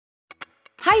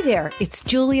Hi there, it's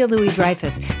Julia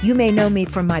Louis-Dreyfus. You may know me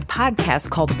from my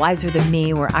podcast called Wiser Than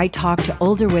Me, where I talk to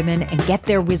older women and get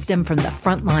their wisdom from the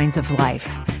front lines of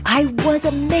life. I was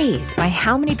amazed by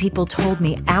how many people told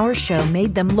me our show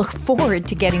made them look forward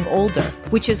to getting older,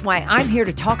 which is why I'm here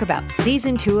to talk about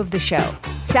season 2 of the show.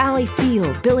 Sally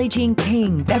Field, Billie Jean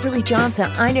King, Beverly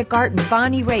Johnson, Ina Garten,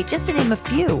 Bonnie Raitt, just to name a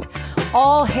few.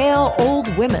 All hail old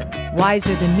women.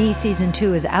 Wiser Than Me season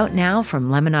 2 is out now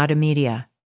from Lemonada Media.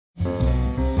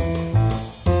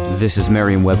 This is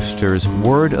Merriam-Webster's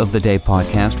Word of the Day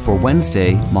podcast for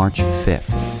Wednesday, March 5th.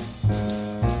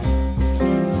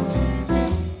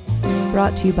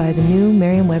 Brought to you by the new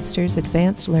Merriam-Webster's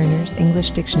Advanced Learners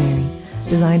English Dictionary,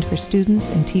 designed for students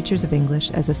and teachers of English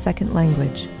as a second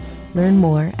language. Learn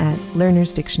more at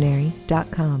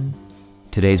learnersdictionary.com.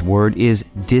 Today's word is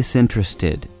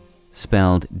disinterested,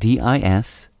 spelled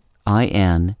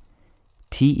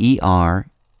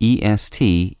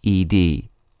D-I-S-I-N-T-E-R-E-S-T-E-D.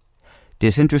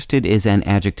 Disinterested is an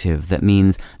adjective that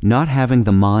means not having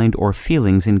the mind or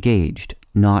feelings engaged,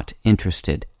 not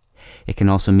interested. It can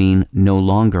also mean no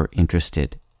longer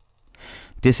interested.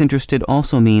 Disinterested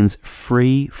also means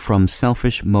free from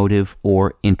selfish motive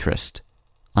or interest,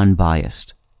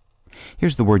 unbiased.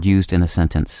 Here's the word used in a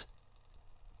sentence.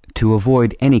 To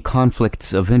avoid any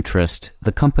conflicts of interest,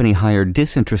 the company hired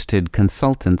disinterested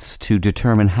consultants to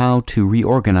determine how to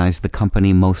reorganize the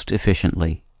company most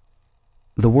efficiently.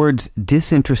 The words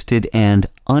disinterested and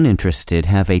uninterested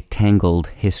have a tangled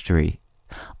history.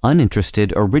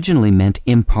 Uninterested originally meant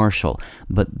impartial,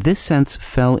 but this sense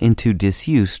fell into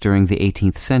disuse during the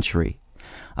 18th century.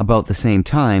 About the same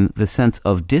time, the sense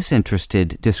of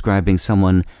disinterested describing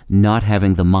someone not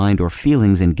having the mind or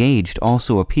feelings engaged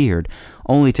also appeared,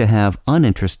 only to have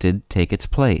uninterested take its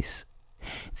place.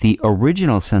 The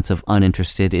original sense of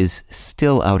uninterested is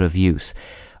still out of use,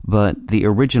 but the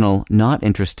original not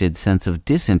interested sense of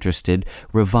disinterested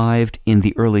revived in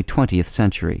the early 20th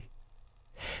century.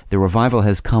 The revival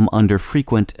has come under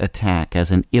frequent attack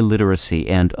as an illiteracy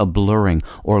and a blurring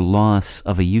or loss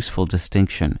of a useful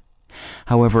distinction.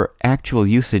 However, actual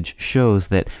usage shows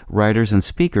that writers and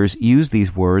speakers use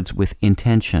these words with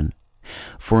intention.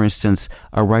 For instance,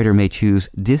 a writer may choose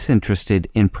disinterested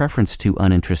in preference to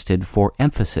uninterested for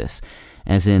emphasis,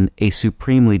 as in a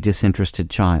supremely disinterested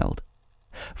child.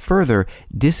 Further,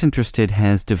 disinterested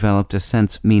has developed a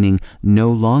sense meaning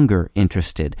no longer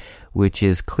interested, which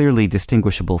is clearly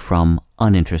distinguishable from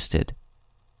uninterested.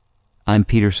 I'm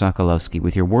Peter Sokolowski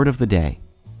with your Word of the Day.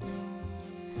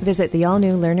 Visit the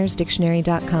all-new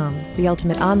learnersdictionary.com, the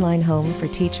ultimate online home for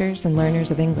teachers and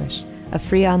learners of English. A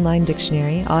free online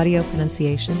dictionary, audio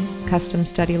pronunciations, custom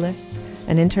study lists,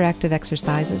 and interactive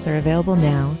exercises are available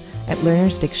now at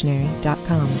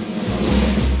learnersdictionary.com.